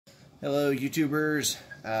Hello YouTubers.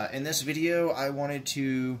 In this video I wanted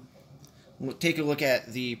to take a look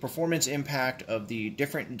at the performance impact of the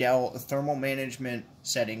different Dell thermal management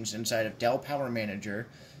settings inside of Dell Power Manager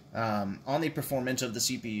on the performance of the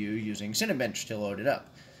CPU using Cinebench to load it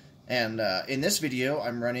up. And in this video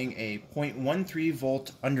I'm running a 0.13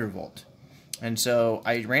 volt undervolt. And so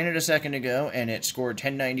I ran it a second ago and it scored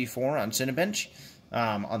 1094 on Cinebench.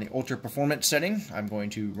 On the ultra performance setting, I'm going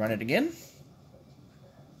to run it again.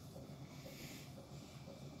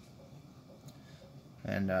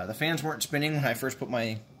 And the fans weren't spinning when I first put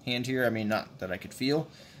my hand here. I mean, not that I could feel.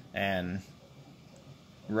 And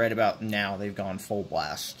right about now, they've gone full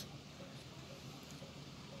blast.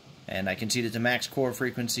 And I can see that the max core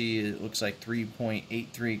frequency, it looks like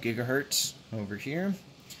 3.83 gigahertz over here,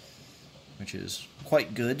 which is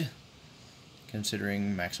quite good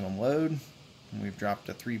considering maximum load. And we've dropped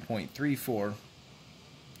to 3.34,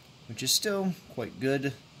 which is still quite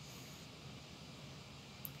good.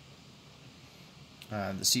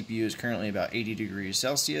 The CPU is currently about 80 degrees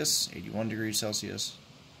Celsius, 81 degrees Celsius.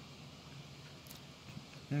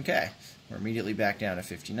 Okay, we're immediately back down to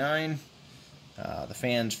 59. The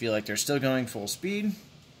fans feel like they're still going full speed.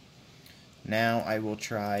 Now I will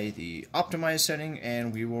try the optimized setting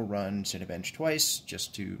and we will run Cinebench twice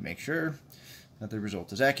just to make sure that the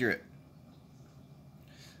result is accurate.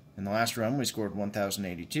 In the last run we scored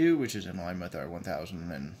 1082, which is in line with our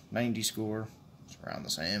 1090 score. It's around the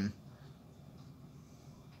same.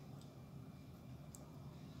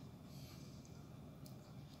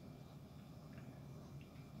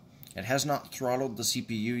 It has not throttled the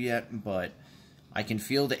CPU yet, but I can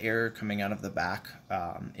feel the air coming out of the back.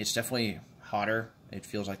 It's definitely hotter. It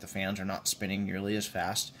feels like the fans are not spinning nearly as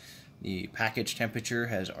fast. The package temperature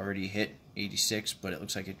has already hit 86, but it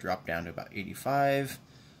looks like it dropped down to about 85.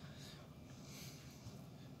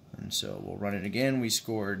 And so we'll run it again. We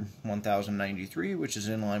scored 1093, which is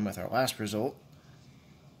in line with our last result.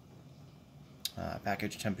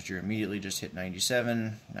 Package temperature immediately just hit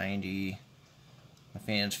 97, 90. The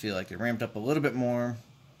fans feel like they ramped up a little bit more,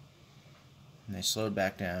 and they slowed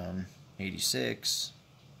back down, 86.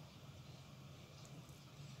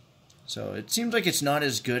 So it seems like it's not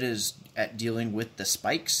as good as at dealing with the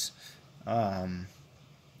spikes, but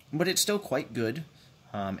it's still quite good.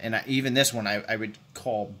 And even this one I would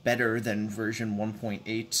call better than version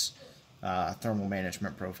 1.8's thermal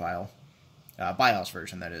management profile, BIOS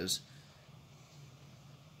version that is.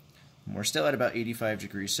 We're still at about 85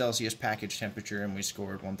 degrees Celsius package temperature, and we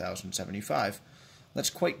scored 1075. That's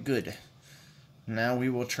quite good. Now we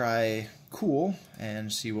will try cool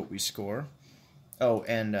and see what we score. Oh,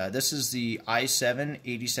 and this is the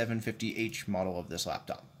i7-8750H model of this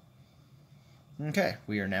laptop. Okay,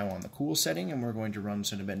 we are now on the cool setting, and we're going to run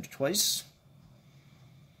Cinebench twice.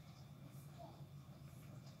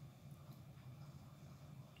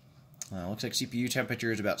 Looks like CPU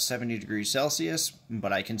temperature is about 70 degrees Celsius,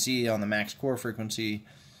 but I can see on the max core frequency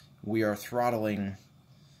we are throttling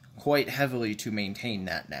quite heavily to maintain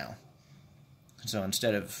that now. So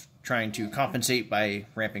instead of trying to compensate by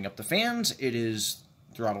ramping up the fans, it is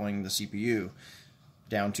throttling the CPU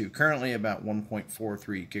down to currently about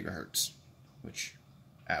 1.43 gigahertz, which,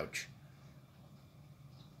 ouch.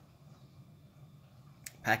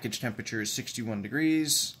 Package temperature is 61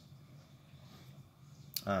 degrees.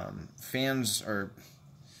 Fans are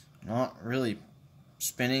not really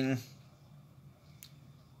spinning.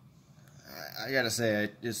 I gotta say,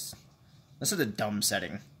 this is a dumb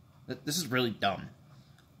setting. This is really dumb.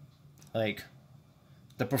 Like,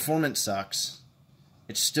 the performance sucks.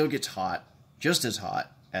 It still gets hot, just as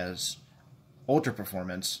hot as ultra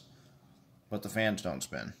performance, but the fans don't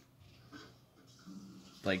spin.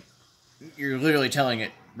 Like, you're literally telling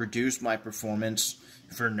it, reduce my performance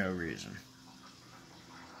for no reason.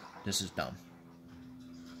 This is dumb.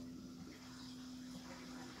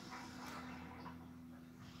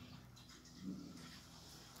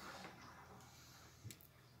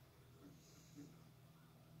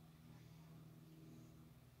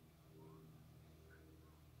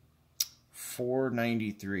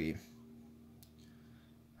 $493.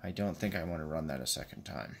 I don't think I want to run that a second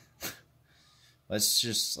time. Let's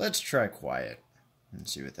try quiet and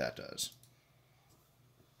see what that does.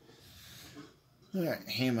 Alright,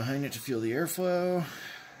 hand behind it to feel the airflow.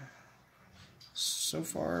 So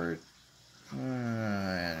far,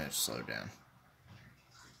 and it slowed down.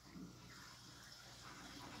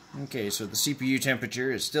 Okay, so the CPU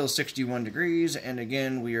temperature is still 61 degrees, and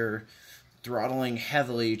again, we are throttling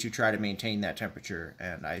heavily to try to maintain that temperature,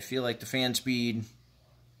 and I feel like the fan speed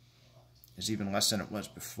is even less than it was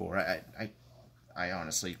before. I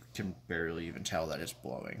honestly can barely even tell that it's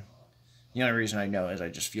blowing. The only reason I know is I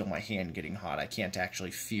just feel my hand getting hot. I can't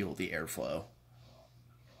actually feel the airflow.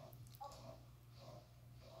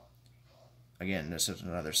 Again, this is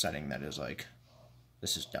another setting that is like,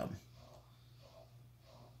 this is dumb.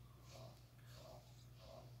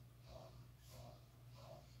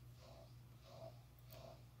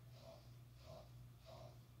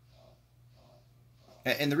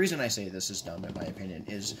 And the reason I say this is dumb, in my opinion,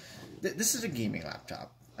 is this is a gaming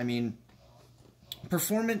laptop. I mean,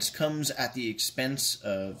 performance comes at the expense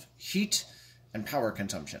of heat and power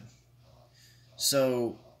consumption.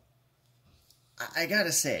 So, I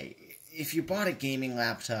gotta say, if you bought a gaming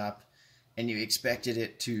laptop and you expected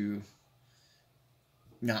it to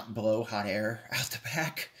not blow hot air out the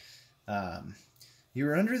back, you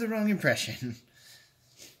were under the wrong impression.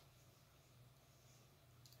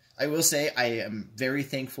 I will say I am very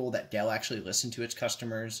thankful that Dell actually listened to its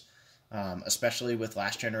customers, especially with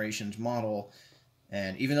last generation's model.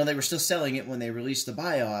 And even though they were still selling it when they released the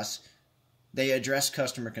BIOS, they addressed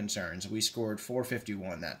customer concerns. We scored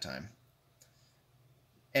 451 that time.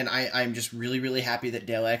 And I'm just really, really happy that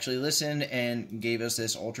Dell actually listened and gave us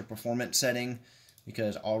this ultra performance setting,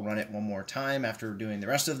 because I'll run it one more time after doing the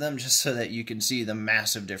rest of them just so that you can see the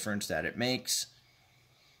massive difference that it makes.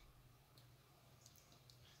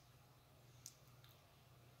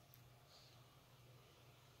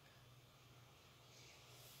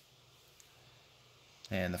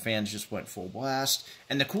 And the fans just went full blast.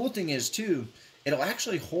 And the cool thing is, too, it'll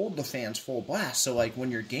actually hold the fans full blast. So, like,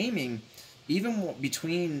 when you're gaming, even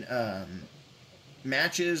between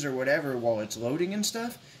matches or whatever, while it's loading and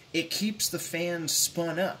stuff, it keeps the fans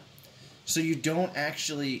spun up. So you don't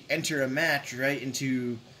actually enter a match right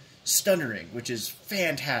into stuttering, which is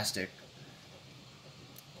fantastic.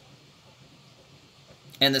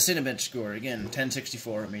 And the Cinebench score, again,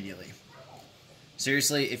 1064 immediately.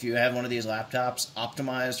 Seriously, if you have one of these laptops,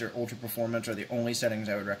 optimized or ultra performance are the only settings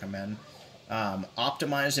I would recommend.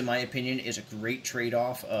 Optimized, in my opinion, is a great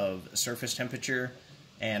trade-off of surface temperature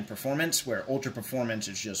and performance, where ultra performance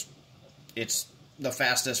is just, it's the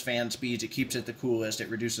fastest fan speeds, it keeps it the coolest, it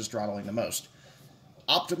reduces throttling the most.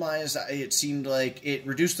 Optimized, it seemed like it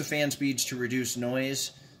reduced the fan speeds to reduce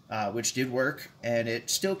noise, which did work, and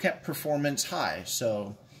it still kept performance high,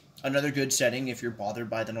 so another good setting if you're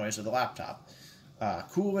bothered by the noise of the laptop.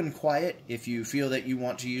 Cool and quiet, if you feel that you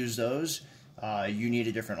want to use those, you need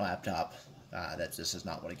a different laptop. This is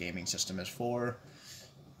not what a gaming system is for,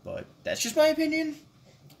 but that's just my opinion.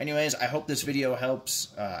 Anyways, I hope this video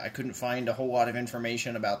helps. I couldn't find a whole lot of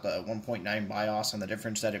information about the 1.9 BIOS and the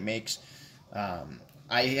difference that it makes.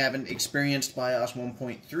 I haven't experienced BIOS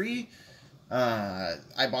 1.3.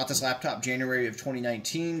 I bought this laptop January of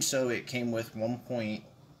 2019, so it came with 1.8,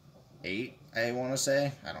 I want to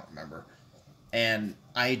say. I don't remember. And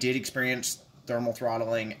I did experience thermal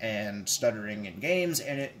throttling and stuttering in games,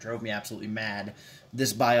 and it drove me absolutely mad.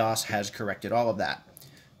 This BIOS has corrected all of that.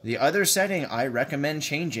 The other setting I recommend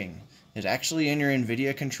changing is actually in your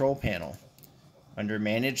NVIDIA control panel. Under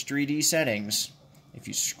Manage 3D Settings, if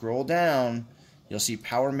you scroll down, you'll see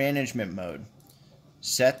Power Management Mode.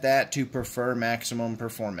 Set that to Prefer Maximum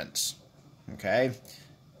Performance. Okay?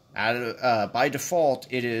 By default,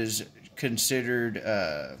 it is considered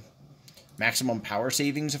maximum power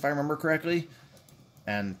savings, if I remember correctly.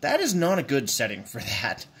 And that is not a good setting for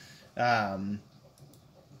that.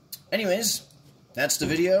 Anyways, that's the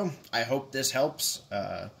video. I hope this helps.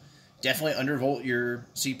 Definitely undervolt your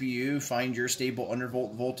CPU. Find your stable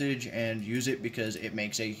undervolt voltage and use it, because it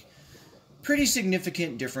makes a pretty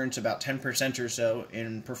significant difference, about 10% or so,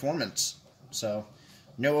 in performance. So,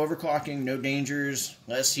 no overclocking, no dangers,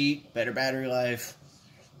 less heat, better battery life.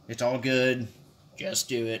 It's all good. Just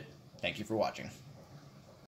do it. Thank you for watching.